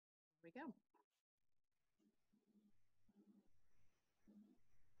we go.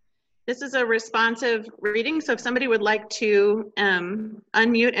 This is a responsive reading, so if somebody would like to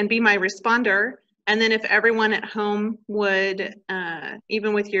unmute and be my responder, and then if everyone at home would,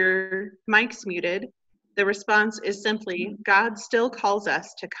 even with your mics muted, the response is simply, God still calls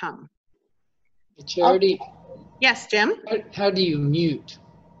us to come. Charity. Yes, Jim? How do you mute?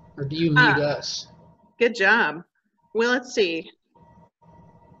 Or do you mute us? Good job. Well, let's see.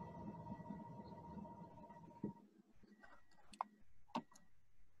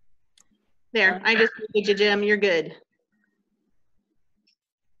 There, I just muted you, Jim. You're good.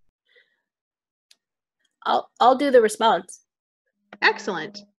 I'll do the response.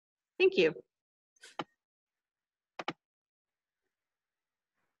 Excellent. Thank you.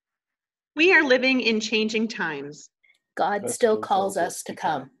 We are living in changing times. God still calls us to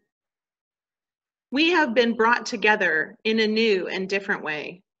come. We have been brought together in a new and different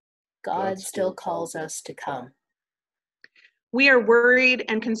way. God still calls us to come. We are worried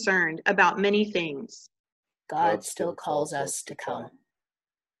and concerned about many things. God still calls us to come.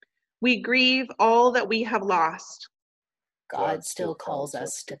 We grieve all that we have lost. God still calls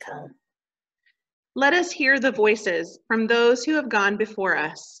us to come. Let us hear the voices from those who have gone before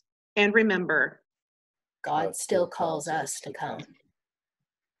us and remember. God still calls us to come.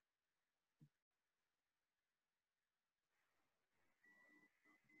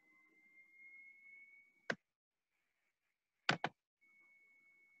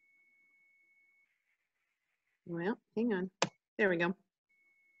 Well, hang on. There we go.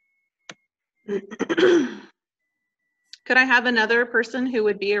 Could I have another person who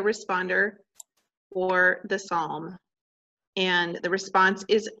would be a responder for the psalm? And the response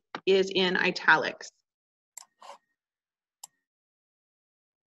is in italics.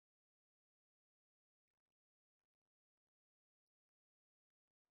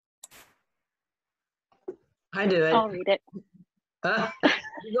 I do it. I'll read it. Go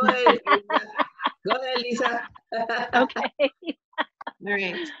ahead. Go ahead, Lisa. Okay. All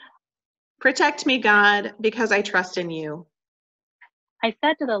right. Protect me, God, because I trust in you. I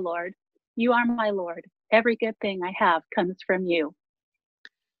said to the Lord, you are my Lord. Every good thing I have comes from you.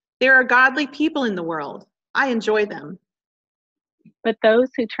 There are godly people in the world. I enjoy them. But those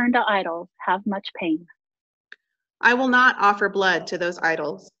who turn to idols have much pain. I will not offer blood to those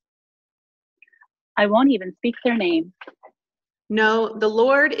idols. I won't even speak their name. No, the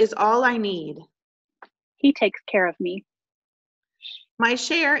Lord is all I need. He takes care of me. My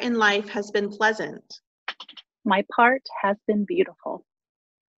share in life has been pleasant. My part has been beautiful.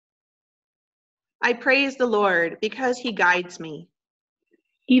 I praise the Lord because he guides me.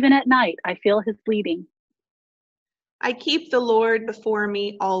 Even at night, I feel his leading. I keep the Lord before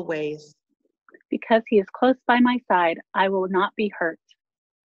me always. Because he is close by my side, I will not be hurt.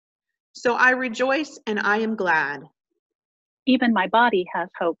 So I rejoice and I am glad. Even my body has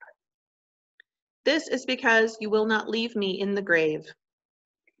hope. This is because you will not leave me in the grave.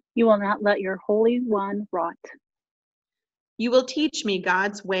 You will not let your Holy One rot. You will teach me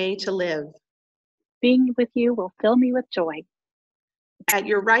God's way to live. Being with you will fill me with joy. At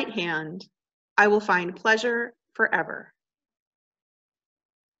your right hand, I will find pleasure forever.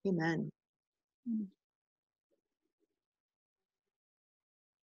 Amen.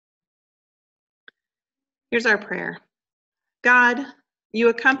 Here's our prayer. God, you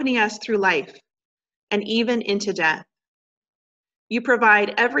accompany us through life and even into death. You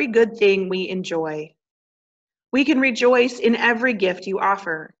provide every good thing we enjoy. We can rejoice in every gift you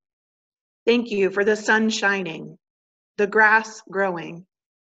offer. Thank you for the sun shining, the grass growing,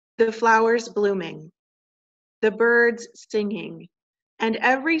 the flowers blooming, the birds singing, and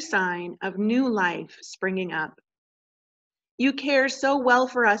every sign of new life springing up. You care so well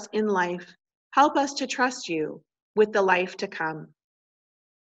for us in life. Help us to trust you with the life to come.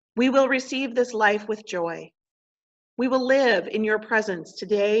 We will receive this life with joy. We will live in your presence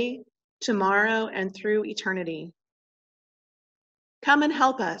today, tomorrow, and through eternity. Come and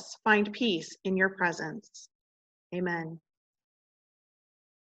help us find peace in your presence. Amen.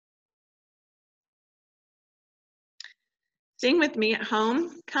 Sing with me at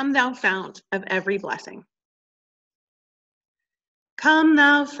home, Come Thou Fount of Every Blessing. Come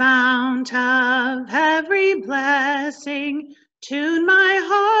thou fount of every blessing, tune my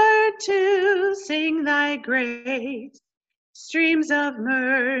heart to sing thy grace. Streams of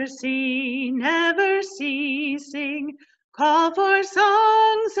mercy never ceasing, call for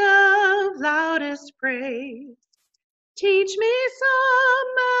songs of loudest praise. Teach me some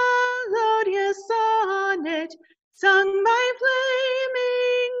melodious sonnet, sung by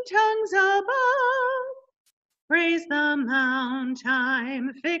flaming tongues above, Praise the mount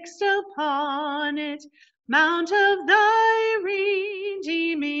I'm fixed upon it, mount of thy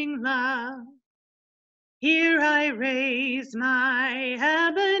redeeming love. Here I raise my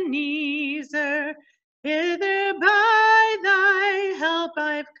Ebenezer, hither by thy help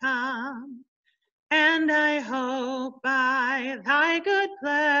I've come, and I hope by thy good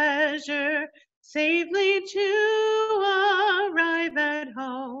pleasure safely to arrive at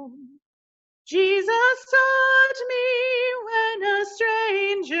home. Jesus sought me when a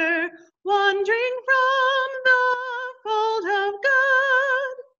stranger, wandering from the fold of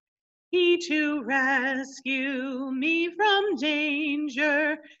God. He to rescue me from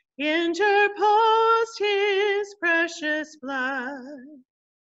danger interposed his precious blood.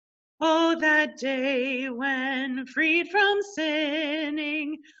 Oh, that day when, freed from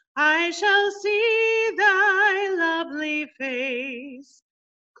sinning, I shall see thy lovely face,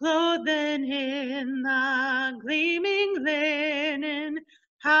 clothed in the gleaming linen,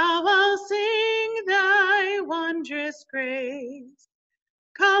 how I'll sing thy wondrous grace.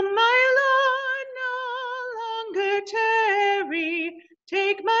 Come, my Lord, no longer tarry,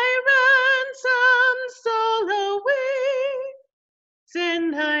 take my ransomed soul away.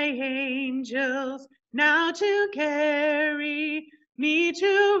 Send thy angels now to carry me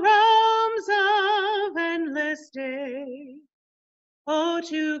to realms of endless day. Oh,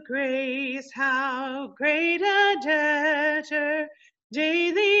 to grace, how great a debtor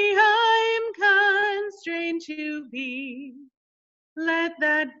daily I'm constrained to be. Let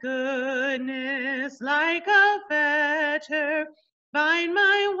that goodness like a fetter bind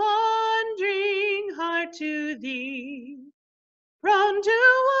my wandering heart to thee. Prone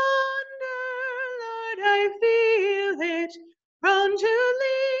to wander, Lord, I feel it, prone to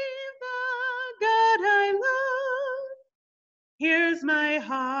leave the God I love. Here's my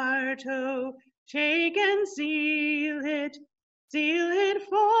heart, oh, take and seal it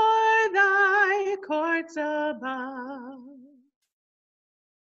for thy courts above.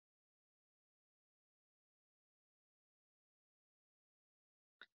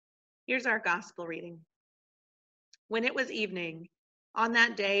 Here's our gospel reading. When it was evening, on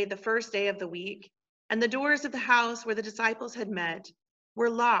that day, the first day of the week, and the doors of the house where the disciples had met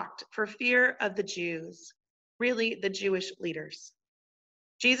were locked for fear of the Jews, really the Jewish leaders,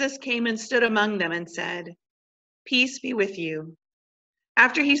 Jesus came and stood among them and said, "Peace be with you."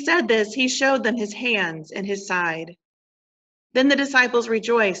 After he said this, he showed them his hands and his side. Then the disciples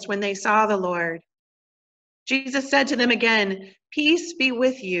rejoiced when they saw the Lord. Jesus said to them again, "Peace be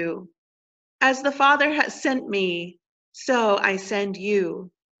with you. As the Father has sent me, so I send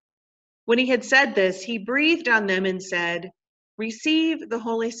you." When he had said this, he breathed on them and said, "Receive the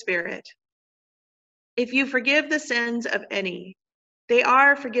Holy Spirit. If you forgive the sins of any, they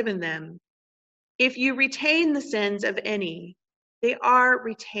are forgiven them. If you retain the sins of any, they are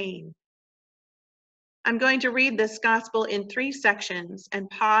retained." I'm going to read this gospel in 3 sections and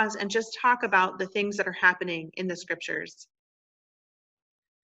pause and just talk about the things that are happening in the scriptures.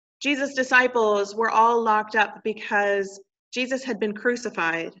 Jesus' disciples were all locked up because Jesus had been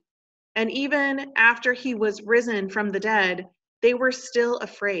crucified. And even after he was risen from the dead, they were still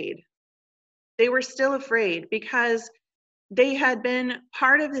afraid. They were still afraid because they had been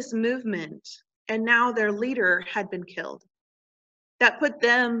part of this movement, and now their leader had been killed. That put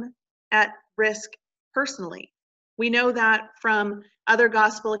them at risk personally. We know that from other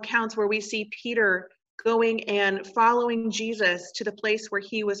gospel accounts where we see Peter going and following Jesus to the place where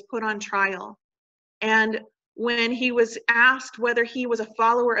he was put on trial. And when he was asked whether he was a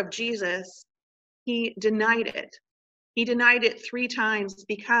follower of Jesus, he denied it. He denied it 3 times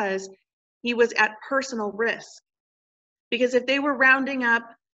because he was at personal risk. Because if they were rounding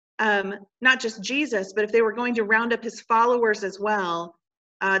up not just Jesus, but if they were going to round up his followers as well,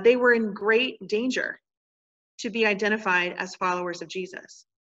 they were in great danger to be identified as followers of Jesus.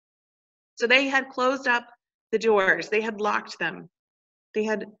 So they had closed up the doors. They had locked them. They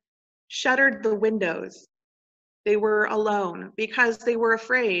had shuttered the windows. They were alone because they were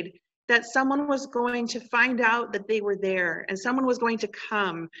afraid that someone was going to find out that they were there, and someone was going to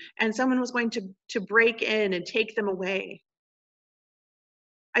come, and someone was going to break in and take them away.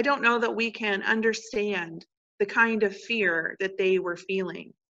 I don't know that we can understand the kind of fear that they were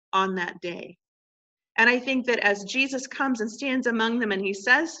feeling on that day. And I think that as Jesus comes and stands among them and he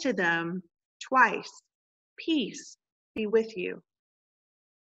says to them twice, "Peace be with you.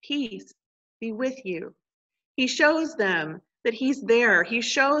 Peace be with you." He shows them that he's there. He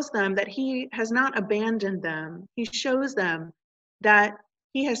shows them that he has not abandoned them. He shows them that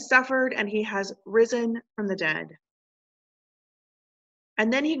he has suffered and he has risen from the dead.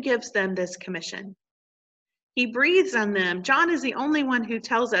 And then he gives them this commission. He breathes on them. John is the only one who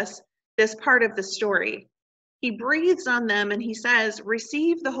tells us this part of the story. He breathes on them and he says,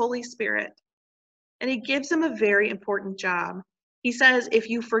 receive the Holy Spirit. And he gives them a very important job. He says, if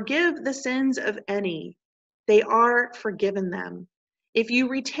you forgive the sins of any, they are forgiven them. If you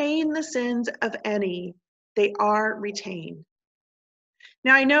retain the sins of any, they are retained.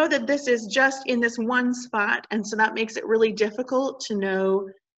 Now, I know that this is just in this one spot, and so that makes it really difficult to know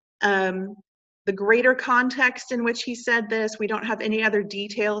the greater context in which he said this. We don't have any other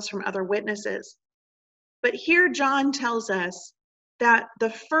details from other witnesses. But here John tells us that the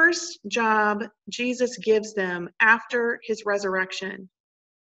first job Jesus gives them after his resurrection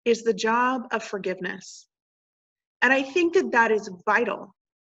is the job of forgiveness. And I think that that is vital,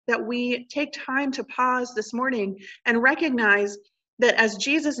 that we take time to pause this morning and recognize that as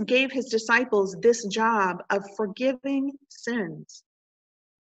Jesus gave his disciples this job of forgiving sins,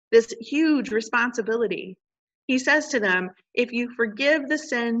 this huge responsibility, he says to them, if you forgive the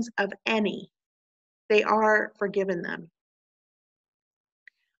sins of any, they are forgiven them.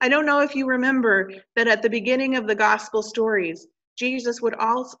 I don't know if you remember that at the beginning of the gospel stories, Jesus would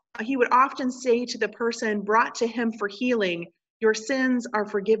often say to the person brought to him for healing, your sins are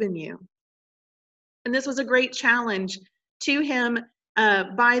forgiven you. And this was a great challenge to him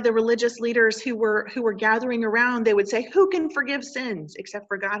by the religious leaders who were gathering around. They would say, who can forgive sins except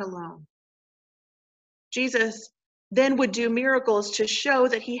for God alone? Jesus then would do miracles to show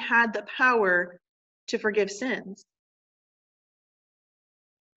that he had the power to forgive sins.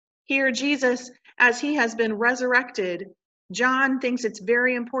 Here, Jesus, as he has been resurrected, John thinks it's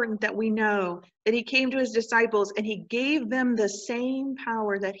very important that we know that he came to his disciples and he gave them the same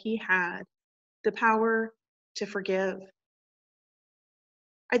power that he had, the power to forgive.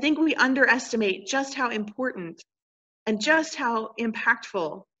 I think we underestimate just how important and just how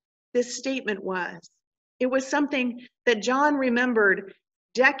impactful this statement was. It was something that John remembered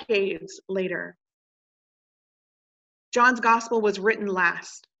decades later. John's gospel was written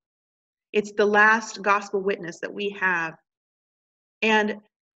last. It's the last gospel witness that we have. And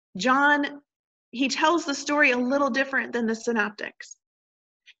John, he tells the story a little different than the synoptics.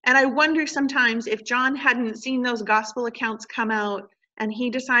 And I wonder sometimes if John hadn't seen those gospel accounts come out and he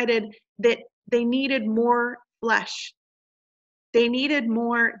decided that they needed more flesh. They needed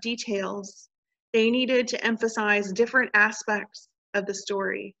more details. They needed to emphasize different aspects of the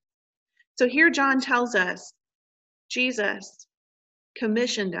story. So here John tells us, Jesus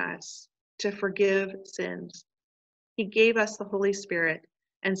commissioned us to forgive sins. He gave us the Holy Spirit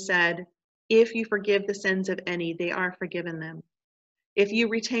and said, if you forgive the sins of any, they are forgiven them. If you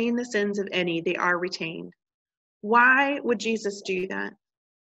retain the sins of any, they are retained. Why would Jesus do that?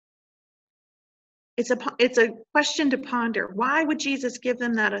 It's a question to ponder. Why would Jesus give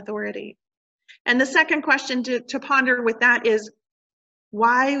them that authority? And the second question to ponder with that is,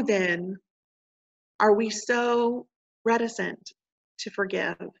 why then are we so reticent to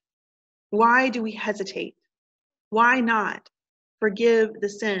forgive? Why do we hesitate? Why not forgive the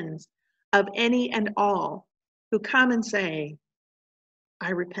sins of any and all who come and say,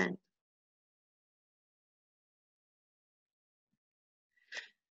 I repent?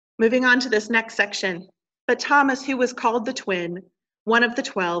 Moving on to this next section. But Thomas, who was called the twin, one of the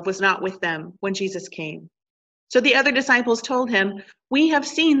 12, was not with them when Jesus came. So the other disciples told him, we have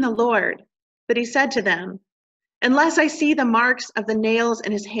seen the Lord. But he said to them, unless I see the marks of the nails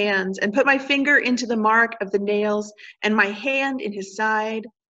in his hands and put my finger into the mark of the nails and my hand in his side,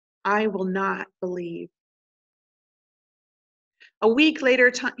 I will not believe. A week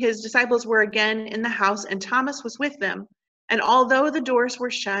later, his disciples were again in the house and Thomas was with them. And although the doors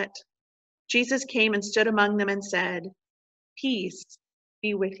were shut, Jesus came and stood among them and said, peace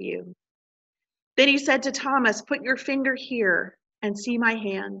be with you. Then he said to Thomas, put your finger here and see my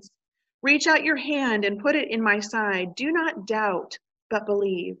hands. Reach out your hand and put it in my side. Do not doubt, but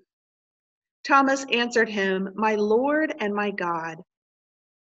believe. Thomas answered him, my Lord and my God.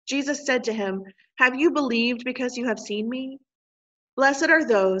 Jesus said to him, have you believed because you have seen me? Blessed are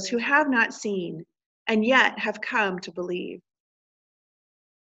those who have not seen and yet have come to believe.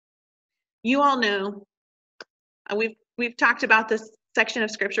 You all know, we've talked about this section of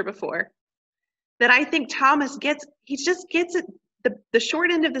scripture before, that I think Thomas just gets it, the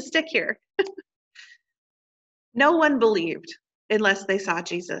short end of the stick here. No one believed unless they saw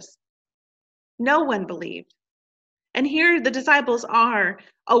Jesus. No one believed. And here the disciples are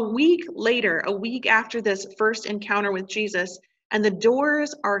a week later, a week after this first encounter with Jesus, and the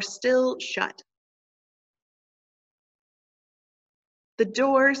doors are still shut. The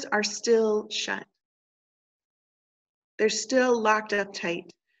doors are still shut. They're still locked up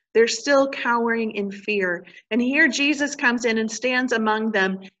tight. They're still cowering in fear. And here Jesus comes in and stands among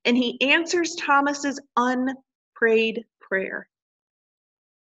them, and he answers Thomas's unprayed prayer.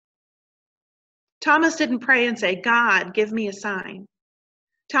 Thomas didn't pray and say, God, give me a sign.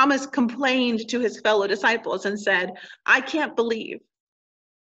 Thomas complained to his fellow disciples and said, I can't believe.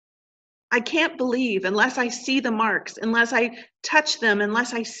 I can't believe unless I see the marks, unless I touch them,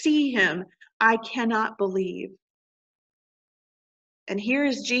 unless I see him, I cannot believe. And here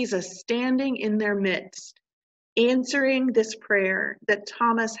is Jesus standing in their midst, answering this prayer that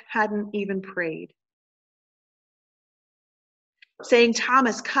Thomas hadn't even prayed. Saying,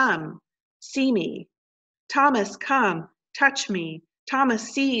 Thomas, come, see me. Thomas, come, touch me. Thomas,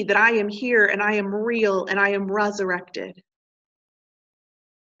 see that I am here and I am real and I am resurrected.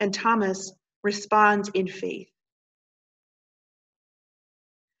 And Thomas responds in faith.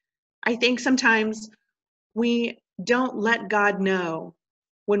 I think sometimes we don't let God know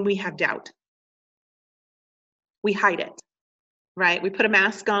when we have doubt. We hide it, right? We put a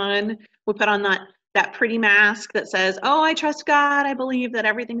mask on. We put on that pretty mask that says, oh, I trust God. I believe that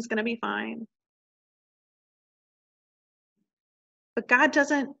everything's going to be fine. But God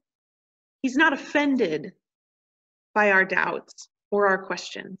he's not offended by our doubts or our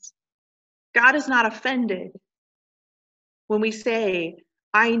questions. God is not offended when we say,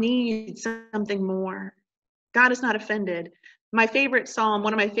 I need something more. God is not offended. My favorite psalm,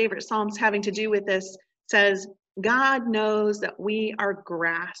 one of my favorite psalms having to do with this, says, God knows that we are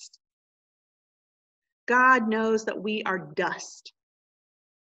grass. God knows that we are dust.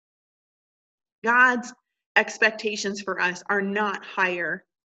 God's expectations for us are not higher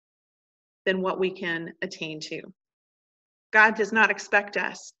than what we can attain to. God does not expect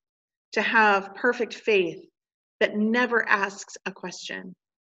us to have perfect faith that never asks a question.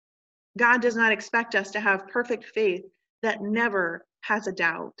 God does not expect us to have perfect faith that never has a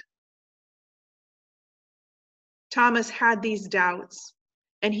doubt. Thomas had these doubts,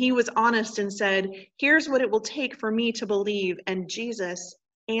 and he was honest and said, here's what it will take for me to believe. And Jesus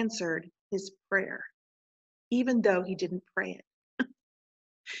answered his prayer, even though he didn't pray it.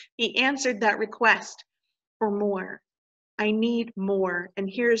 He answered that request for more. I need more. And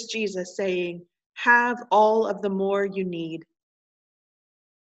here's Jesus saying, have all of the more you need.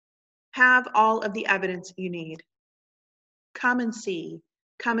 Have all of the evidence you need. Come and see,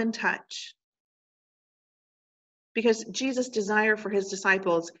 come and touch. Because Jesus' desire for his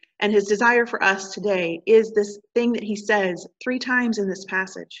disciples and his desire for us today is this thing that he says 3 times in this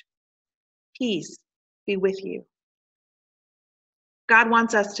passage. Peace be with you. God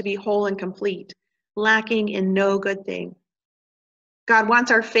wants us to be whole and complete, lacking in no good thing. God wants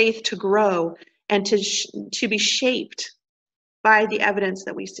our faith to grow and to be shaped by the evidence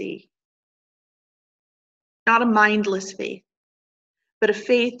that we see. Not a mindless faith, but a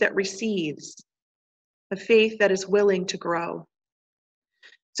faith that receives, a faith that is willing to grow.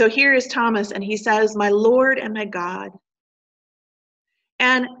 So here is Thomas, and he says, my Lord and my God.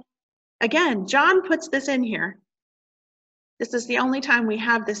 And again, John puts this in here. This is the only time we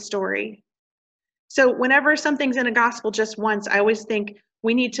have this story. So whenever something's in a gospel just once, I always think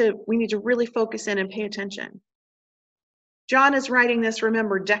we need to really focus in and pay attention. John is writing this,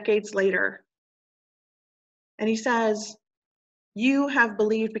 remember, decades later. And he says, you have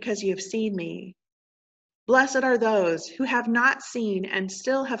believed because you have seen me. Blessed are those who have not seen and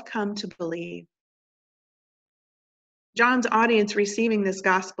still have come to believe. John's audience receiving this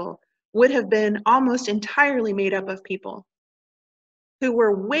gospel would have been almost entirely made up of people who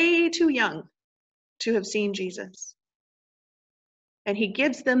were way too young to have seen Jesus. And he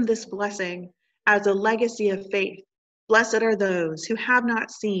gives them this blessing as a legacy of faith. Blessed are those who have not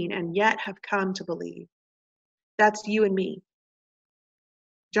seen and yet have come to believe. That's you and me.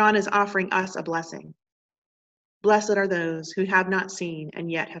 John is offering us a blessing. Blessed are those who have not seen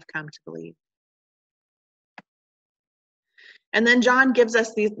and yet have come to believe. And then John gives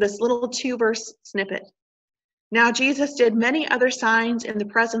us this little 2-verse snippet. Now Jesus did many other signs in the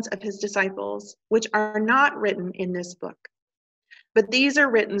presence of his disciples, which are not written in this book. But these are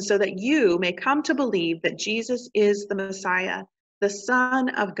written so that you may come to believe that Jesus is the Messiah, the Son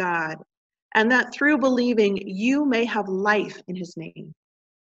of God, and that through believing you may have life in his name.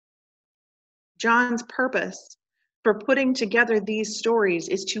 John's purpose for putting together these stories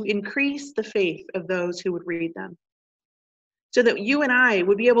is to increase the faith of those who would read them, so that you and I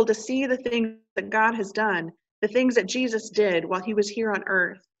would be able to see the things that God has done, the things that Jesus did while he was here on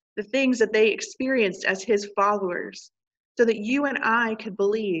earth, the things that they experienced as his followers, so that you and I could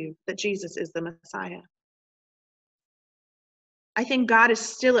believe that Jesus is the Messiah. I think God is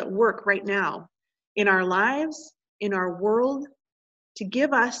still at work right now in our lives, in our world, to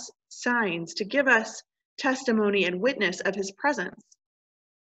give us signs, to give us testimony and witness of his presence,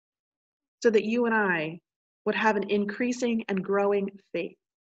 so that you and I would have an increasing and growing faith,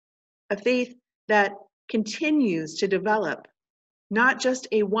 a faith that continues to develop, not just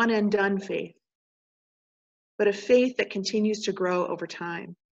a one and done faith, but a faith that continues to grow over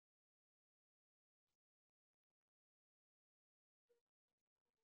time.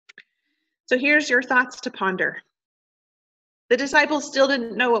 So here's your thoughts to ponder. The disciples still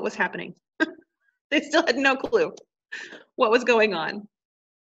didn't know what was happening. They still had no clue what was going on.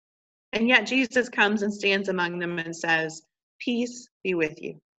 And yet Jesus comes and stands among them and says, "Peace be with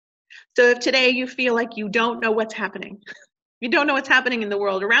you." So if today you feel like you don't know what's happening, you don't know what's happening in the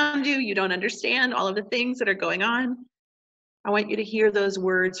world around you, you don't understand all of the things that are going on, I want you to hear those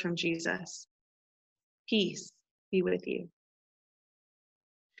words from Jesus. Peace be with you.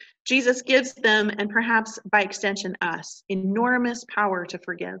 Jesus gives them, and perhaps by extension us, enormous power to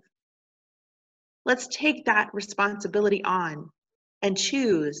forgive. Let's take that responsibility on and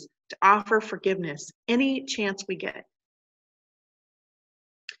choose to offer forgiveness any chance we get.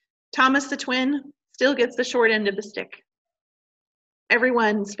 Thomas the twin still gets the short end of the stick.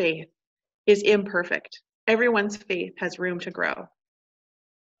 Everyone's faith is imperfect. Everyone's faith has room to grow.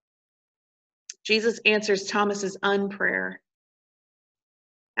 Jesus answers Thomas's unprayer.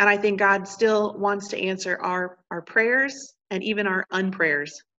 And I think God still wants to answer our prayers and even our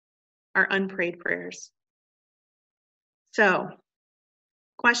unprayers, our unprayed prayers. So,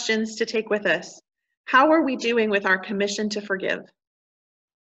 questions to take with us. How are we doing with our commission to forgive?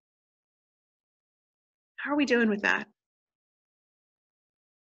 How are we doing with that?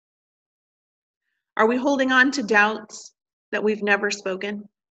 Are we holding on to doubts that we've never spoken?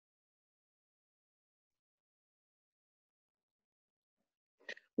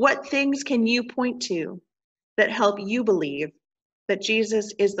 What things can you point to that help you believe that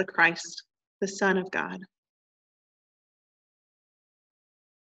Jesus is the Christ, the Son of God?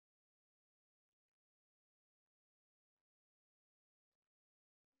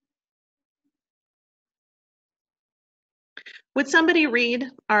 Would somebody read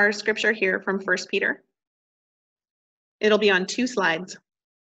our scripture here from 1 Peter? It'll be on 2 slides.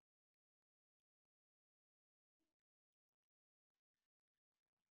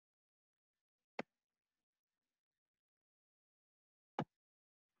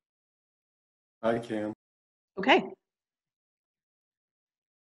 I can. Okay.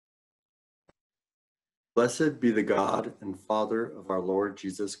 Blessed be the God and Father of our Lord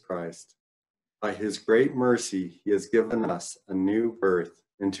Jesus Christ. By his great mercy, he has given us a new birth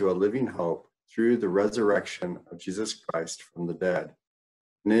into a living hope through the resurrection of Jesus Christ from the dead,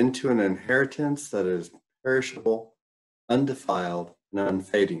 and into an inheritance that is perishable, undefiled, and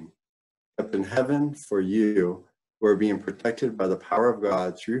unfading, kept in heaven for you who are being protected by the power of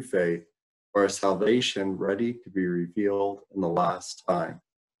God through faith, for a salvation ready to be revealed in the last time.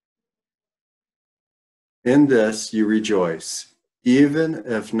 In this you rejoice, even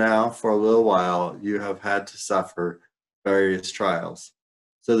if now for a little while you have had to suffer various trials.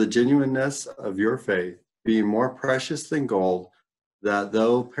 So the genuineness of your faith, being more precious than gold, that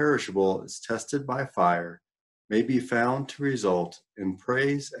though perishable is tested by fire, may be found to result in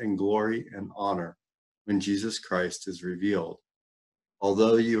praise and glory and honor when Jesus Christ is revealed.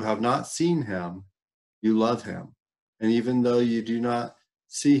 Although you have not seen him, you love him. And even though you do not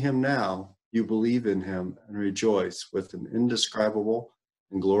see him now, you believe in him and rejoice with an indescribable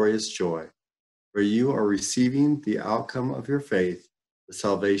and glorious joy, for you are receiving the outcome of your faith, the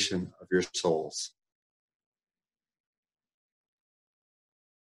salvation of your souls.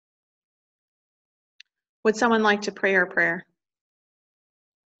 Would someone like to pray our prayer?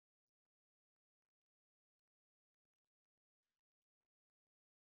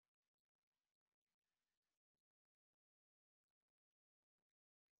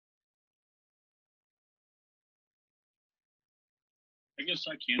 I guess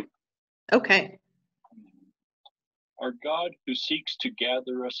I can. Okay. Our God who seeks to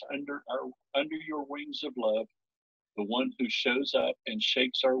gather us under your wings of love, the one who shows up and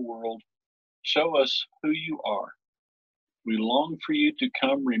shakes our world, show us who you are. We long for you to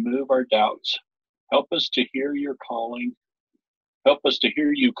come remove our doubts. Help us to hear your calling. Help us to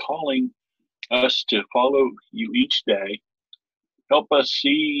hear you calling us to follow you each day. Help us see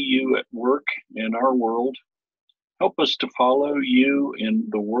you at work in our world. Help us to follow you in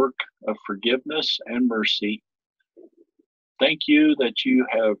the work of forgiveness and mercy. Thank you that you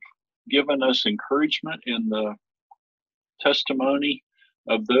have given us encouragement in the testimony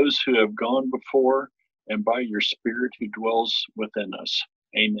of those who have gone before, and by your Spirit who dwells within us.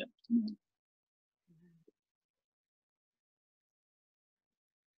 Amen.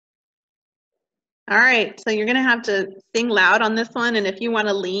 All right, so you're gonna have to sing loud on this one, and if you want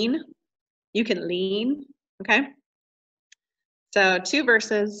to lean, you can lean, okay? So 2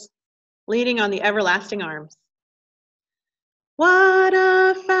 verses, leaning on the everlasting arms. What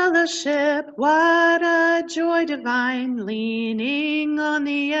a fellowship, what a joy divine, leaning on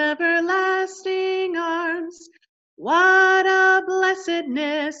the everlasting arms. What a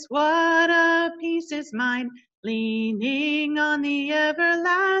blessedness, what a peace is mine, leaning on the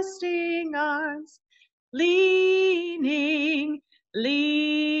everlasting arms. Leaning,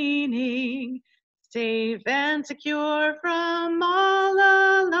 leaning, safe and secure from all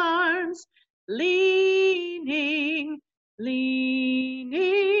alarms. Leaning,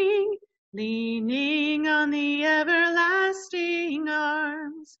 leaning, leaning on the everlasting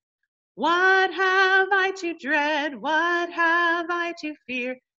arms. What have I to dread? What have I to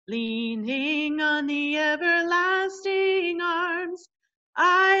fear? Leaning on the everlasting arms.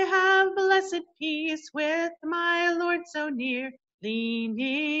 I have blessed peace with my Lord so near,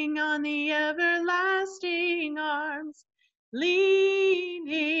 leaning on the everlasting arms.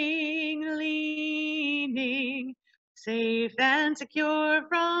 Leaning, leaning, safe and secure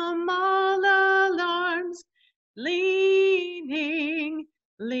from all alarms. Leaning,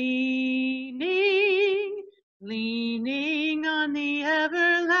 leaning, leaning on the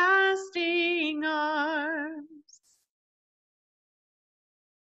everlasting arms.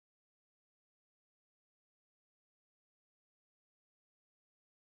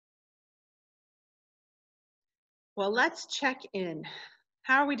 Well, let's check in.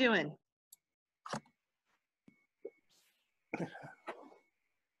 How are we doing? I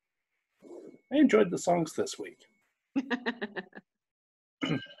enjoyed the songs this week. I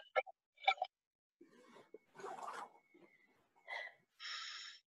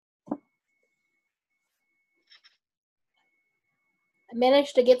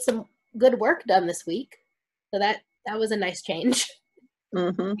managed to get some good work done this week, so that was a nice change.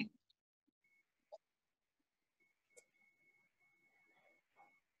 Mm-hmm.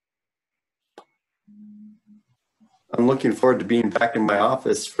 I'm looking forward to being back in my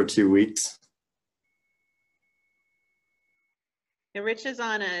office for 2 weeks. Yeah, Rich is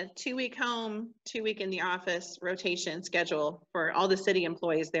on a 2-week home, 2-week in the office rotation schedule for all the city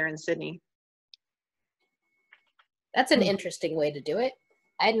employees there in Sydney. That's an interesting way to do it.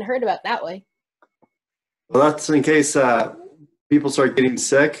 I hadn't heard about that way. Well, that's in case people start getting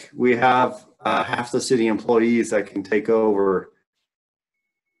sick. We have half the city employees that can take over.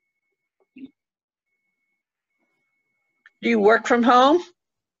 Do you work from home?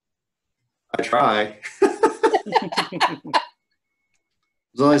 I try. There's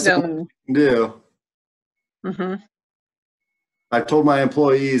only so much No. I can do. Mm-hmm. I've told my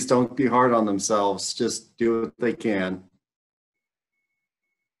employees, don't be hard on themselves. Just do what they can.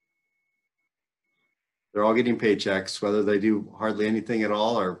 They're all getting paychecks, whether they do hardly anything at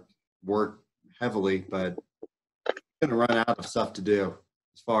all or work heavily, but we're going to run out of stuff to do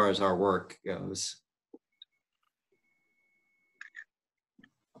as far as our work goes.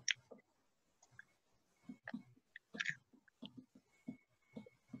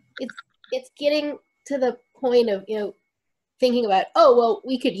 It's getting to the point of, thinking about, oh, well,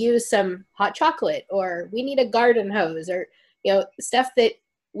 we could use some hot chocolate, or we need a garden hose, or, stuff that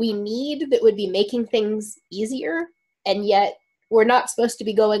we need that would be making things easier, and yet we're not supposed to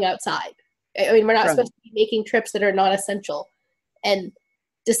be going outside. I mean, we're not supposed to be making trips that are not essential. And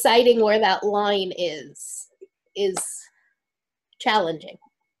deciding where that line is challenging.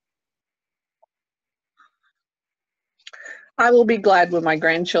 I will be glad when my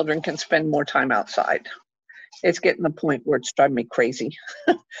grandchildren can spend more time outside. It's getting to the point where it's driving me crazy.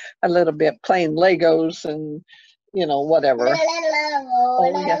 A little bit playing Legos and, whatever.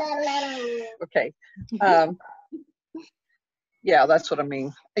 Oh, yeah. Okay. Yeah, that's what I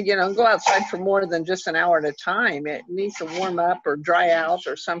mean. Go outside for more than just an hour at a time. It needs to warm up or dry out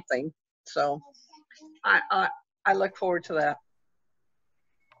or something. So I look forward to that.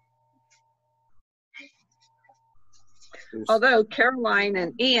 Although Caroline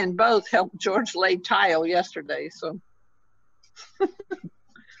and Ian both helped George lay tile yesterday, so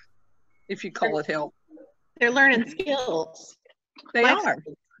if you call it help. They're learning skills. They are.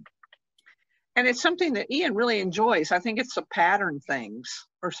 And it's something that Ian really enjoys. I think it's the pattern things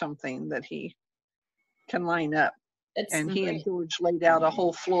or something that he can line up. And he and George laid out a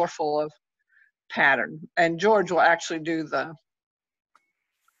whole floor full of pattern. And George will actually do the,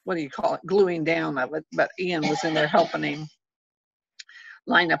 what do you call it, gluing down of it. But Ian was in there helping him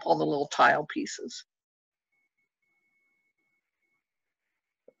line up all the little tile pieces.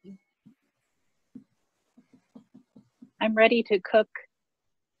 I'm ready to cook.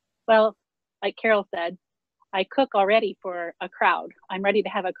 Well, like Carol said, I cook already for a crowd. I'm ready to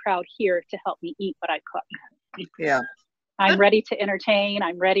have a crowd here to help me eat what I cook. Yeah. I'm ready to entertain.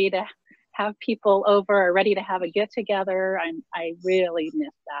 I'm ready to have people over, or ready to have a get together. I really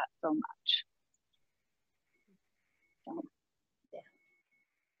miss that so much. So, yeah.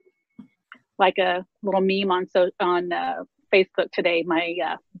 Like a little meme on Facebook today,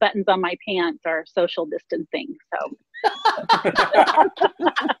 my buttons on my pants are social distancing. So.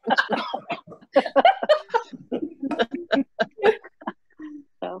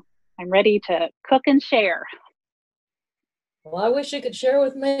 So I'm ready to cook and share. Well, I wish you could share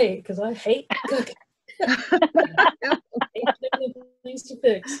with me because I hate cooking. Things to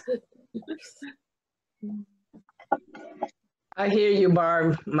fix. I hear you,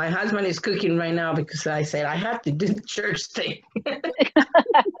 Barb. My husband is cooking right now because I said I have to do the church thing.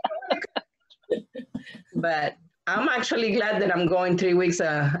 But I'm actually glad that I'm going 3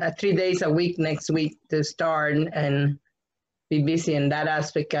 days a week next week to start and be busy in that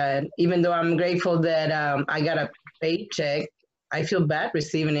aspect. Even though I'm grateful that I got a paycheck, I feel bad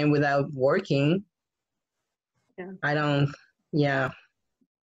receiving it without working. Yeah. I don't, yeah.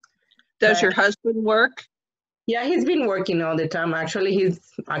 Does your husband work? Yeah, he's been working all the time. Actually,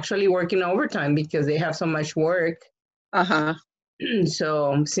 he's actually working overtime because they have so much work. Uh-huh.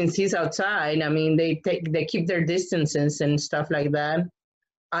 So since he's outside, I mean, they keep their distances and stuff like that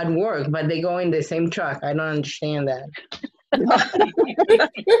at work, but they go in the same truck. I don't understand that.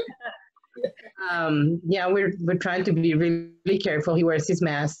 Yeah, we're trying to be really careful. He wears his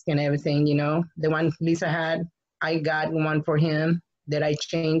mask and everything, you know. The one Lisa had, I got one for him that I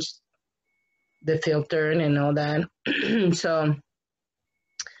changed the filter and all that. So,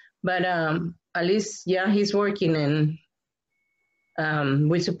 but at least, yeah, he's working, and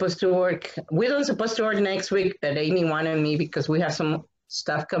we're supposed to work. We don't supposed to work next week, but Amy wanted me because we have some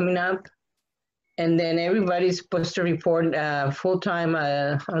stuff coming up. And then everybody's supposed to report full-time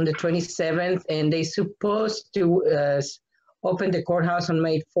on the 27th, and they're supposed to open the courthouse on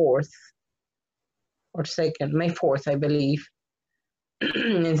May 4th or 2nd, May 4th, I believe.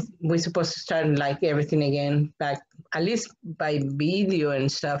 And we're supposed to start like everything again, back at least by video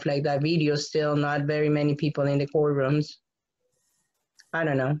and stuff like that. Video still not very many people in the courtrooms. I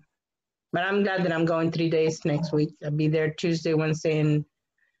don't know. But I'm glad that I'm going 3 days next week. I'll be there Tuesday, Wednesday, and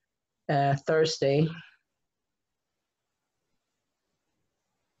Thursday.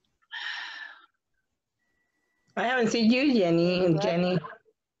 I haven't seen you, Jenny.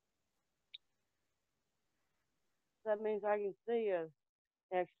 That means I can see you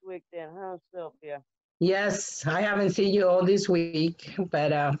next week then, huh, Sylvia? Yes, I haven't seen you all this week,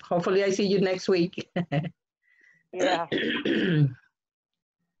 but hopefully I see you next week. Yeah.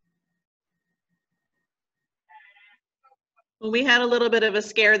 Well, we had a little bit of a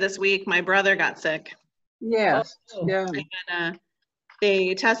scare this week. My brother got sick. Yes. Yeah. And,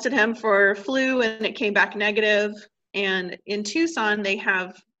 they tested him for flu and it came back negative. And in Tucson, they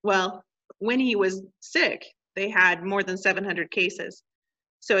have, well, when he was sick, they had more than 700 cases.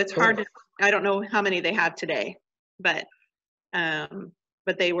 So it's hard to, I don't know how many they have today, but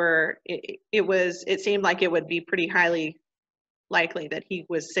they were, it seemed like it would be pretty highly likely that he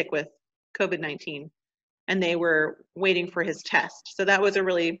was sick with COVID-19, and they were waiting for his test. So that was a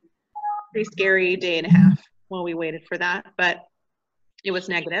really pretty scary day and a half while we waited for that, but it was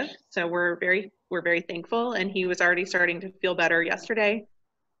negative. So we're very thankful, and he was already starting to feel better yesterday.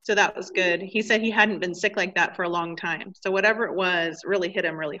 So that was good. He said he hadn't been sick like that for a long time. So whatever it was really hit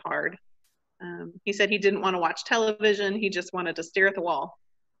him really hard. He said he didn't want to watch television. He just wanted to stare at the wall.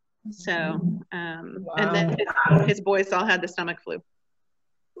 So, Wow. And then his boys all had the stomach flu.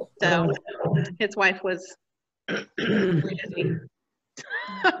 So his wife was busy.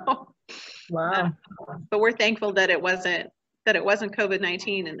 Wow. But we're thankful that it wasn't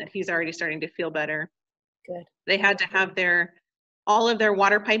COVID-19 and that he's already starting to feel better. Good. They had to have all of their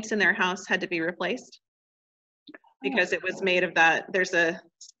water pipes in their house had to be replaced because it was made of that. There's a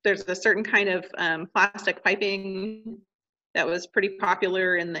certain kind of plastic piping that was pretty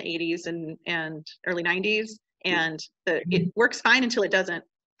popular in the 80s and early 90s, and it works fine until it doesn't.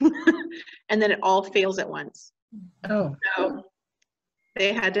 And then it all fails at once. Oh. So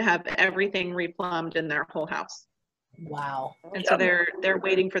they had to have everything replumbed in their whole house. Wow. And so they're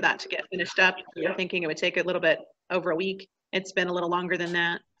waiting for that to get finished up. They're thinking it would take a little bit over a week. It's been a little longer than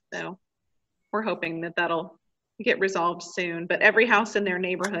that. So we're hoping that that'll get resolved soon. But every house in their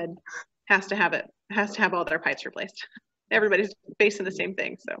neighborhood has to have all their pipes replaced. Everybody's facing the same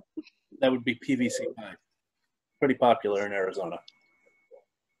thing. So that would be PVC pipe. Pretty popular in Arizona.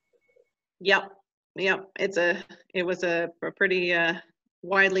 Yep. It was a pretty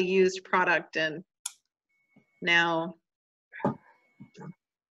widely used product, and now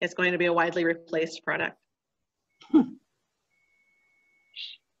it's going to be a widely replaced product.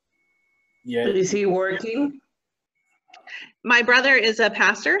 Yeah. Is he working? My brother is a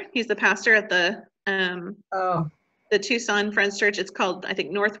pastor. He's the pastor at the Tucson Friends Church. It's called, I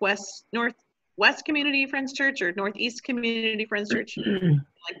think, Northwest Community Friends Church or Northeast Community Friends Church,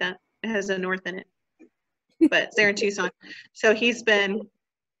 like that. It has a north in it, but it's there in Tucson. So they've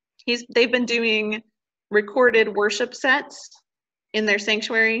been doing recorded worship sets in their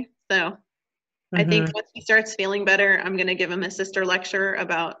sanctuary. So I think once he starts feeling better, I'm going to give him a sister lecture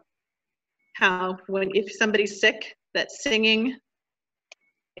about how if somebody's sick, that singing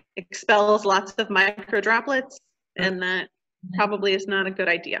expels lots of micro droplets, and that probably is not a good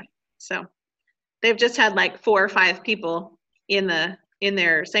idea. So they've just had like 4 or 5 people in their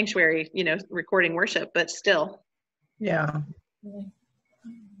sanctuary, recording worship, but still. Yeah.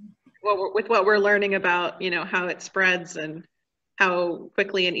 Well, with what we're learning about, how it spreads and how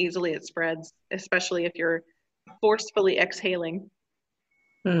quickly and easily it spreads, especially if you're forcefully exhaling,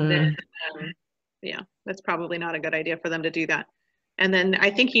 then that's probably not a good idea for them to do that. And then I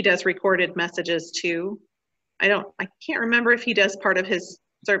think he does recorded messages too. I can't remember if he does part of his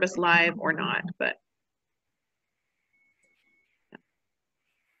service live or not, but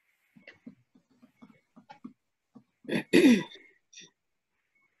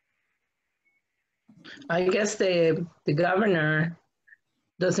I guess the governor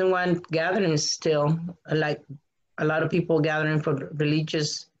doesn't want gatherings still, like a lot of people gathering for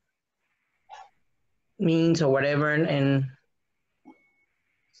religious means or whatever, and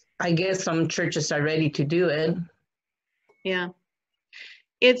I guess some churches are ready to do it. Yeah,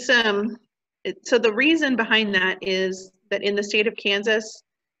 it's so the reason behind that is that in the state of Kansas,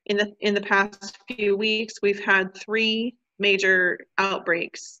 in the past few weeks, we've had 3 major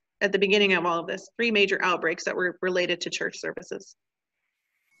outbreaks at the beginning of all of this. 3 major outbreaks that were related to church services.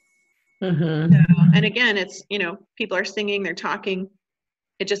 And again, it's people are singing, they're talking.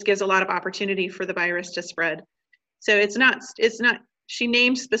 It just gives a lot of opportunity for the virus to spread. So it's not. She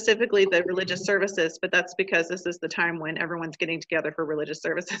named specifically the religious services, but that's because this is the time when everyone's getting together for religious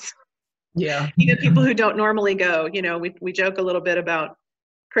services. Yeah. People who don't normally go. We joke a little bit about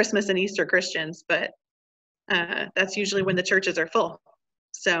Christmas and Easter Christians, but that's usually when the churches are full.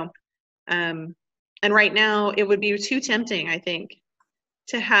 So, and right now it would be too tempting, I think,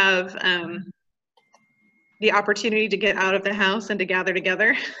 to have the opportunity to get out of the house and to gather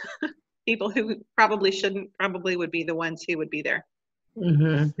together. People who probably shouldn't probably would be the ones who would be there.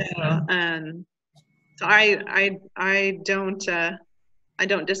 So I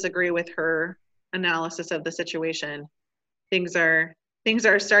don't disagree with her analysis of the situation. Things are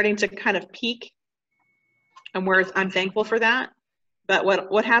starting to kind of peak, and I'm thankful for that. But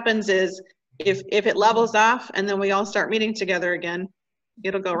what happens is if it levels off and then we all start meeting together again,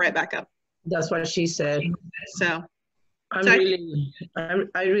 it'll go right back up. That's what she said. So I'm really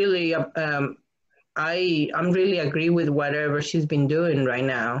agree with whatever she's been doing right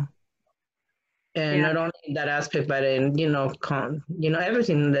now. And not only in that aspect, but in,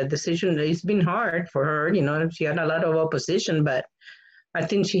 everything, the decision, it's been hard for her, she had a lot of opposition, but I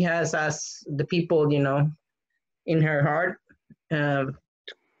think she has us, the people, in her heart, to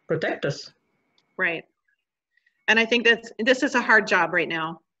protect us. Right. And I think this is a hard job right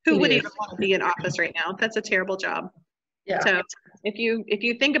now. Who would even want to be in office right now? That's a terrible job. Yeah. So if you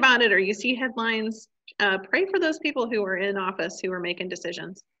think about it or you see headlines, pray for those people who are in office who are making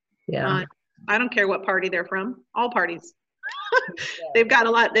decisions. Yeah. I don't care what party they're from, all parties. They've got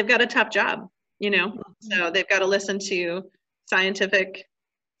a tough job, so they've got to listen to scientific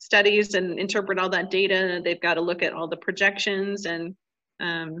studies and interpret all that data. They've got to look at all the projections and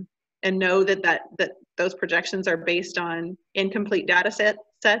know that those projections are based on incomplete data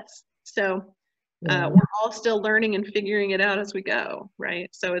sets. So we're all still learning and figuring it out as we go, right?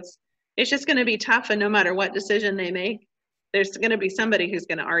 So it's just going to be tough, and no matter what decision they make, there's going to be somebody who's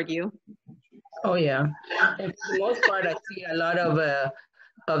going to argue. Oh yeah, and for the most part, I see a lot of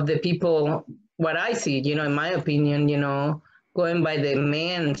the people. What I see, in my opinion, going by the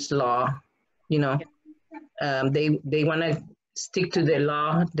man's law, they want to stick to the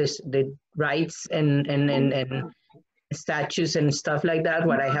law, the rights and statutes and stuff like that.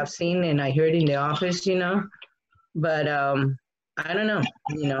 What I have seen and I heard in the office, but I don't know,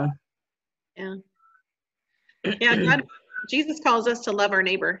 Yeah, God, Jesus calls us to love our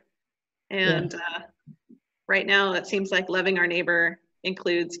neighbor. And right now it seems like loving our neighbor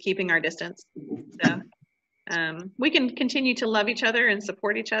includes keeping our distance. So we can continue to love each other and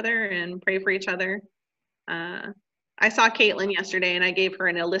support each other and pray for each other. I I saw Caitlin yesterday and I gave her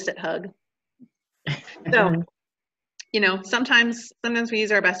an illicit hug. So, you know, sometimes we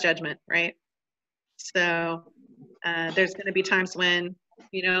use our best judgment, right? So there's going to be times when,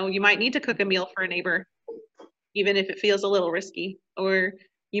 you know, you might need to cook a meal for a neighbor, even if it feels a little risky, or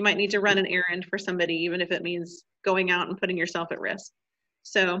you might need to run an errand for somebody, even if it means going out and putting yourself at risk.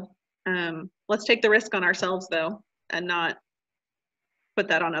 So let's take the risk on ourselves, though, and not put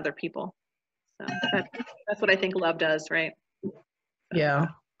that on other people. So that's what I think love does, right? Yeah.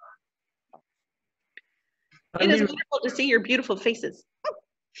 It is wonderful to see your beautiful faces.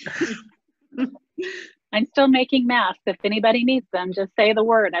 I'm still making masks. If anybody needs them, just say the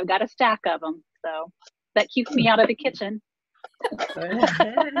word. I've got a stack of them. So that keeps me out of the kitchen.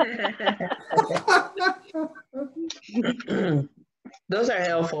 Those are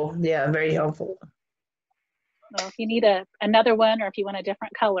helpful. Yeah, very helpful. Well, if you need another one, or if you want a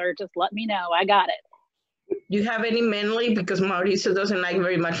different color, just let me know. I got it. You have any manly? Because Mauricio doesn't like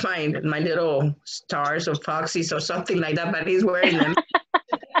very much my little stars or foxies or something like that, but he's wearing them.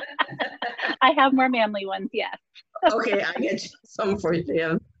 I have more manly ones, yes. Okay, I get some for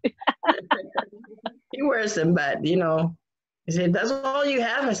him. He wears them, but you know, he said, "That's all you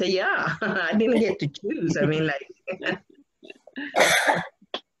have?" I said, "Yeah, I didn't get to choose." I mean, like.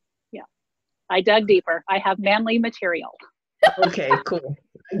 Yeah, I dug deeper. I have manly material. Okay, cool.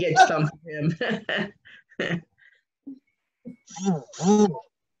 I get some for him.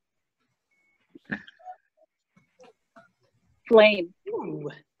 Flame.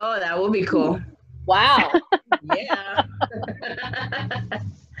 Oh, that would be cool. Wow. Yeah.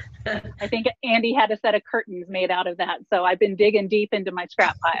 I think Andy had a set of curtains made out of that, so I've been digging deep into my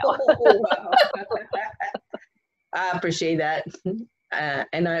scrap pile. Oh, wow. I appreciate that,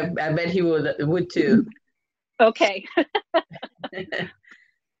 and I bet he would too. Okay.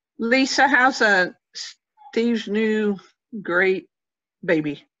 Lisa, how's Steve's new great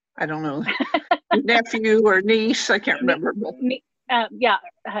baby? I don't know, nephew or niece. I can't remember. Yeah,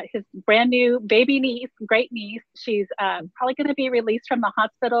 his brand new baby niece, great niece. She's probably going to be released from the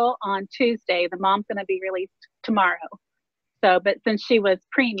hospital on Tuesday. The mom's going to be released tomorrow. So, but since she was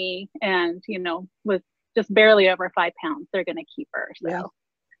preemie and, you know, was just barely over 5 pounds, they're going to keep her. So, yeah.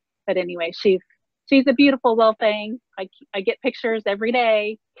 But anyway, she's a beautiful little thing. I get pictures every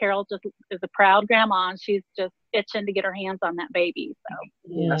day. Carol just is a proud grandma, and she's just itching to get her hands on that baby. So,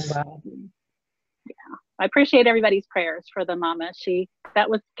 yes. Yeah, I appreciate everybody's prayers for the mama. That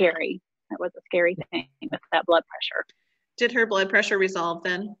was scary. That was a scary thing with that blood pressure. Did her blood pressure resolve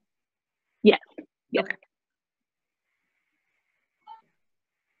then? Yes. Yes. Okay.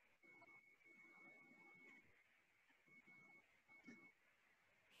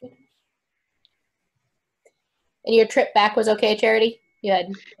 And your trip back was okay, Charity? You had?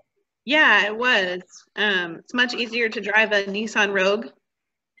 Yeah, it was. It's much easier to drive a Nissan Rogue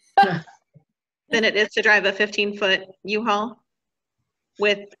than it is to drive a 15-foot U-Haul.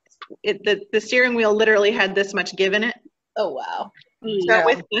 With it, the steering wheel literally had this much give in it. Oh wow! So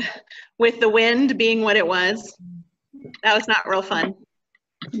with the wind being what it was, that was not real fun.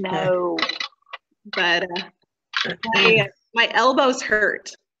 No. But my elbows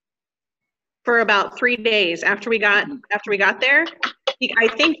hurt for about 3 days after we got there. I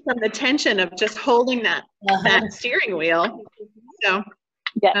think from the tension of just holding that steering wheel. So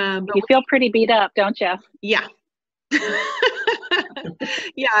yeah, you feel pretty beat up, don't you? Yeah.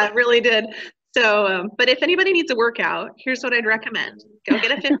 Yeah, it really did. So, but if anybody needs a workout, here's what I'd recommend. Go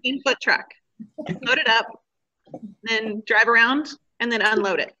get a 15-foot truck, load it up, then drive around, and then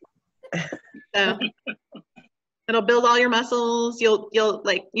unload it. So it'll build all your muscles. You'll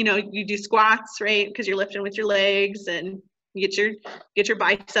like, you know, you do squats, right? Because you're lifting with your legs, and you get your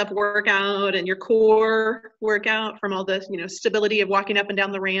bicep workout and your core workout from all the, you know, stability of walking up and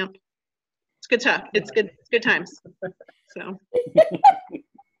down the ramp. It's good stuff. It's good times. So,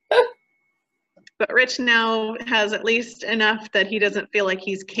 but Rich now has at least enough that he doesn't feel like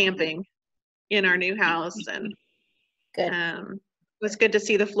he's camping in our new house, and good. It was good to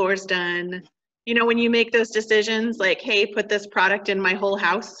see the floors done. You know, when you make those decisions, like, hey, put this product in my whole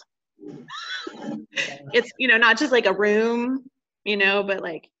house. It's, you know, not just like a room, you know, but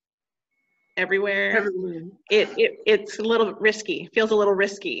like everywhere. It's a little risky. Feels a little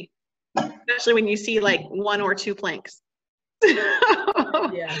risky, especially when you see like 1 or 2 planks. Yeah.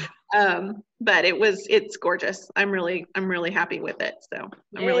 But it's gorgeous. I'm really happy with it. So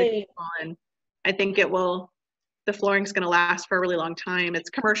I'm really thankful, and I think the flooring's going to last for a really long time.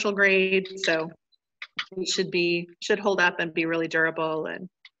 It's commercial grade, so it should hold up and be really durable. And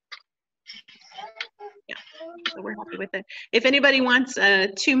yeah, so we're happy with it. If anybody wants a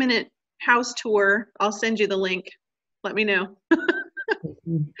 2-minute house tour, I'll send you the link let me know.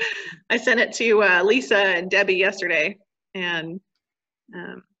 I sent it to Lisa and Debbie yesterday, and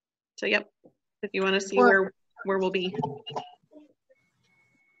so yep. If you want to see where we'll be.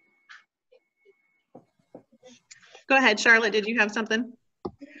 Go ahead, Charlotte. Did you have something?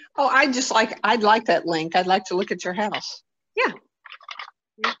 Oh, I'd like that link. I'd like to look at your house. Yeah.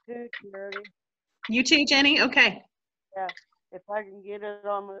 You too, Charity. You too, Jenny? Okay. Yeah, if I can get it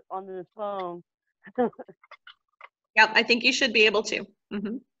on the phone. Yep, I think you should be able to.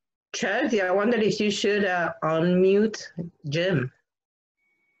 Mm-hmm. Charity, I wondered if you should unmute Jim.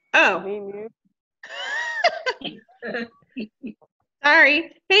 Oh. Me mute?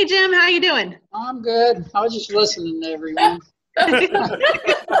 Sorry. Hey, Jim, how you doing? I'm good. I was just listening to everyone.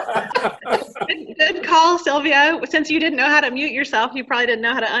 Good call, Sylvia. Since you didn't know how to mute yourself, you probably didn't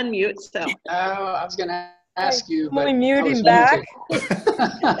know how to unmute. So. Oh, I was going to ask you. Can we mute him back?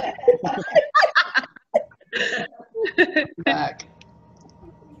 Back.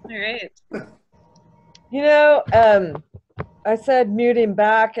 All right. You know, I said mute him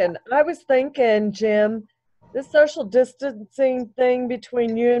back, and I was thinking, Jim, this social distancing thing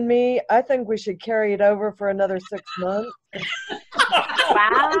between you and me, I think we should carry it over for another 6 months.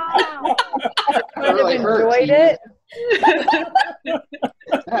 Wow. That Kind really of hurts, enjoyed Eva. it.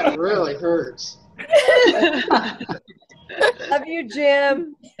 That really hurts. Love you,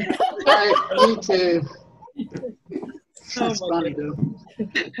 Jim. You too. That's Oh, funny, though.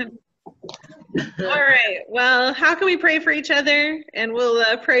 All right. Well, how can we pray for each other? And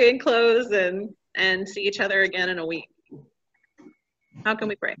we'll pray and close and see each other again in a week. How can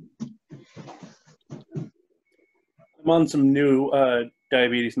we pray? I'm on some new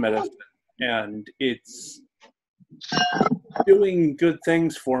diabetes medicine, and it's doing good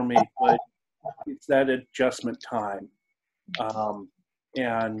things for me, but it's that adjustment time.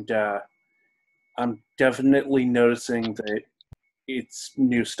 And I'm definitely noticing that it's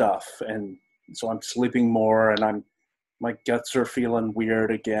new stuff, and so I'm sleeping more, and my guts are feeling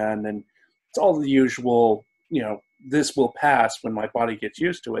weird again, and it's all the usual, this will pass when my body gets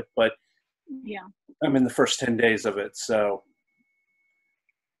used to it, but Yeah. I'm in the first 10 days of it, so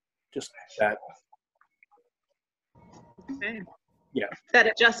just that. Okay. Yeah. That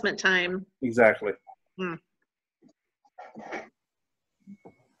adjustment time. Exactly.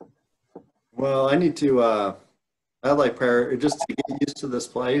 Well, I need to, I like prayer just to get used to this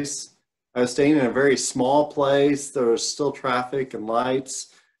place. I was staying in a very small place. There was still traffic and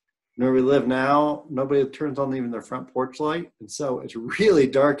lights. Where we live now, nobody turns on even their front porch light. And so it's really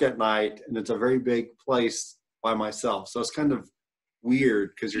dark at night, and it's a very big place by myself. So it's kind of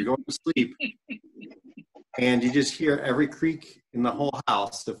weird because you're going to sleep and you just hear every creak in the whole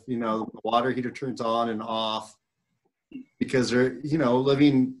house. If, the water heater turns on and off because they're,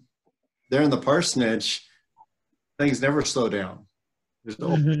 living there in the parsonage, things never slow down. There's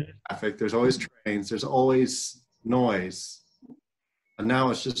always traffic, there's always trains, there's always noise. And now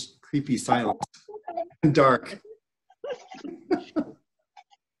it's just creepy silence and dark. At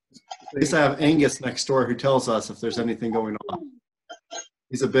least I have Angus next door who tells us if there's anything going on.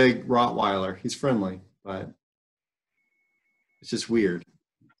 He's a big Rottweiler. He's friendly, but it's just weird.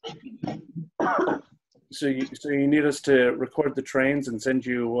 So you need us to record the trains and send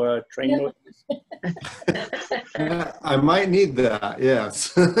you train noises? I might need that,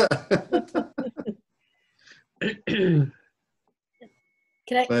 yes.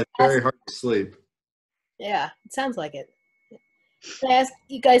 But it's very hard to sleep. Yeah, it sounds like it. Can I ask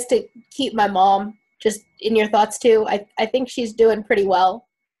you guys to keep my mom just in your thoughts too? I think she's doing pretty well.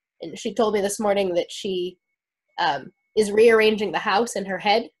 And she told me this morning that she is rearranging the house in her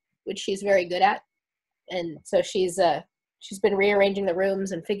head, which she's very good at. And so she's been rearranging the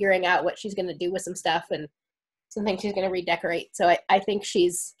rooms and figuring out what she's going to do with some stuff and some things she's going to redecorate. So I think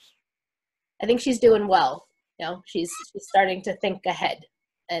she's doing well. She's starting to think ahead.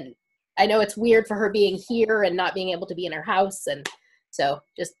 And I know it's weird for her being here and not being able to be in her house. And so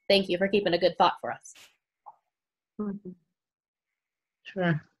just thank you for keeping a good thought for us.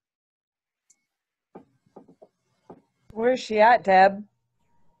 Sure. Where's she at, Deb?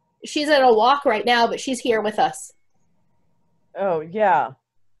 She's at a walk right now, but she's here with us. Oh, yeah.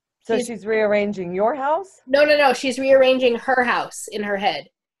 So she's rearranging your house? No. She's rearranging her house in her head.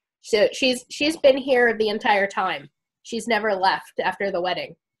 So she's been here the entire time. She's never left after the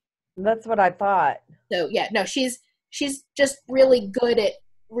wedding. That's what I thought. So yeah, no, she's just really good at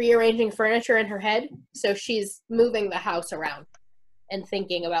rearranging furniture in her head. So she's moving the house around and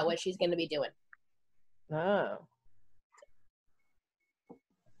thinking about what she's going to be doing. Oh.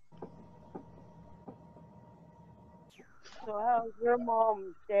 So how's your mom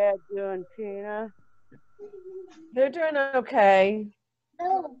and dad doing, Tina? They're doing okay.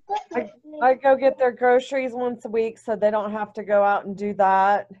 I go get their groceries once a week so they don't have to go out and do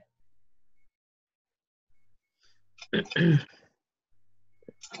that.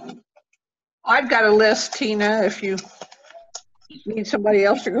 I've got a list, Tina, if you need somebody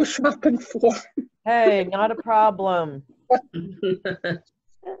else to go shopping for. Hey, not a problem.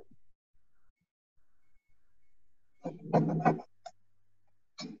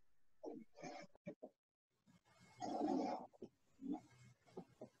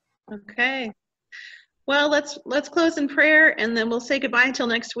 Okay. Well, let's close in prayer, and then we'll say goodbye until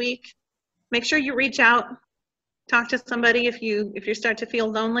next week. Make sure you reach out, talk to somebody if you start to feel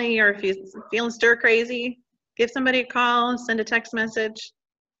lonely or if you're feeling stir crazy. Give somebody a call, send a text message.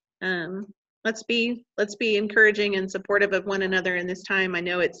 Let's be encouraging and supportive of one another in this time. I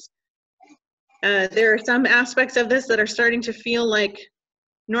know it's there are some aspects of this that are starting to feel like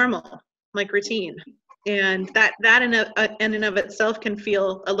normal, like routine, and that in and of itself can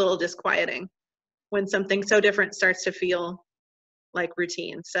feel a little disquieting when something so different starts to feel like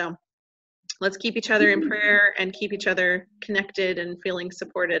routine. So let's keep each other in prayer and keep each other connected and feeling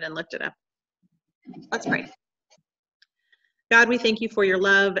supported and lifted up. Let's pray. God, we thank you for your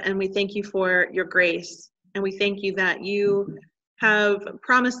love, and we thank you for your grace, and we thank you that you have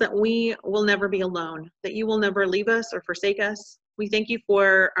promised that we will never be alone, that you will never leave us or forsake us. We thank you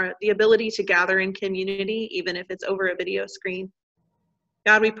for the ability to gather in community, even if it's over a video screen.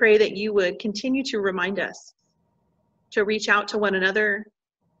 God, we pray that you would continue to remind us to reach out to one another,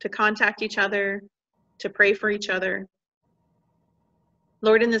 to contact each other, to pray for each other.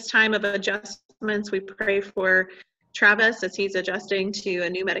 Lord, in this time of adjustments, we pray for Travis as he's adjusting to a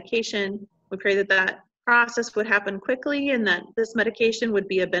new medication. We pray that that process would happen quickly and that this medication would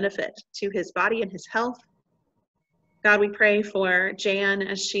be a benefit to his body and his health. God, we pray for Jan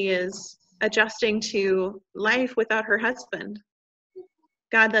as she is adjusting to life without her husband.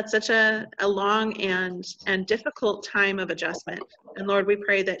 God, that's such a long and difficult time of adjustment. And Lord, we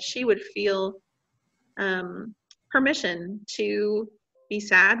pray that she would feel permission to be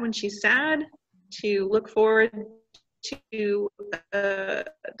sad when she's sad, to look forward to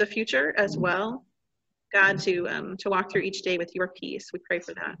the future as well. God, to walk through each day with your peace. We pray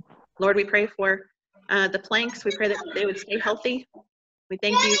for that. Lord, we pray for the Planks. We pray that they would stay healthy. We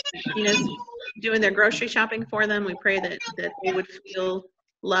thank you for Tina's doing their grocery shopping for them. We pray that they would feel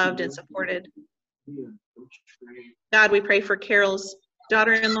loved and supported. God, we pray for Carol's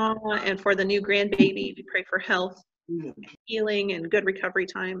daughter-in-law and for the new grandbaby. We pray for health, healing, and good recovery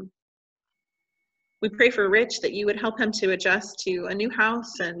time. We pray for Rich that you would help him to adjust to a new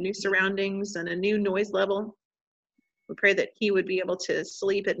house and new surroundings and a new noise level. We pray that he would be able to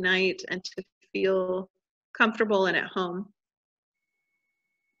sleep at night and to feel comfortable and at home.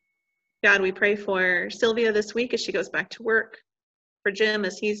 God, we pray for Sylvia this week as she goes back to work, for Jim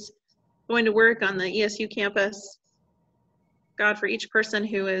as he's going to work on the ESU campus. God, for each person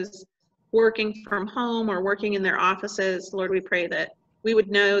who is working from home or working in their offices, Lord, we pray that we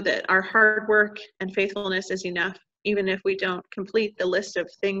would know that our hard work and faithfulness is enough, even if we don't complete the list of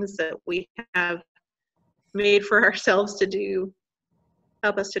things that we have made for ourselves to do.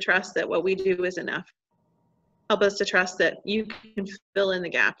 Help us to trust that what we do is enough. Help us to trust that you can fill in the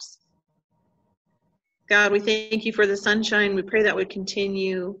gaps. God, we thank you for the sunshine. We pray that would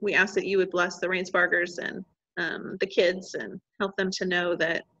continue. We ask that you would bless the Rainspargers and the kids and help them to know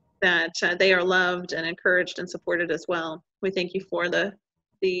that they are loved and encouraged and supported as well. We thank you for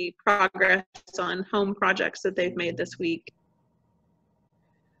the progress on home projects that they've made this week.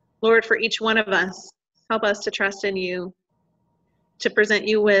 Lord, for each one of us, help us to trust in you, to present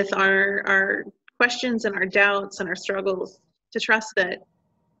you with our questions and our doubts and our struggles, to trust that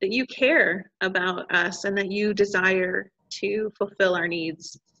you care about us and that you desire to fulfill our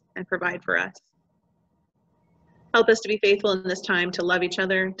needs and provide for us. Help us to be faithful in this time, to love each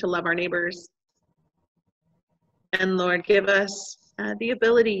other, to love our neighbors. And Lord, give us the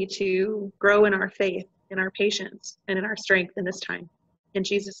ability to grow in our faith, in our patience, and in our strength in this time. In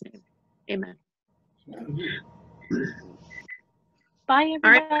Jesus' name, amen. Bye, everybody.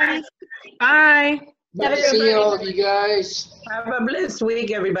 All right, guys. Bye. See all of you guys. Have a blessed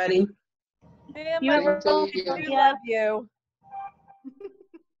week, everybody. Hey, You Emma, will. we love you.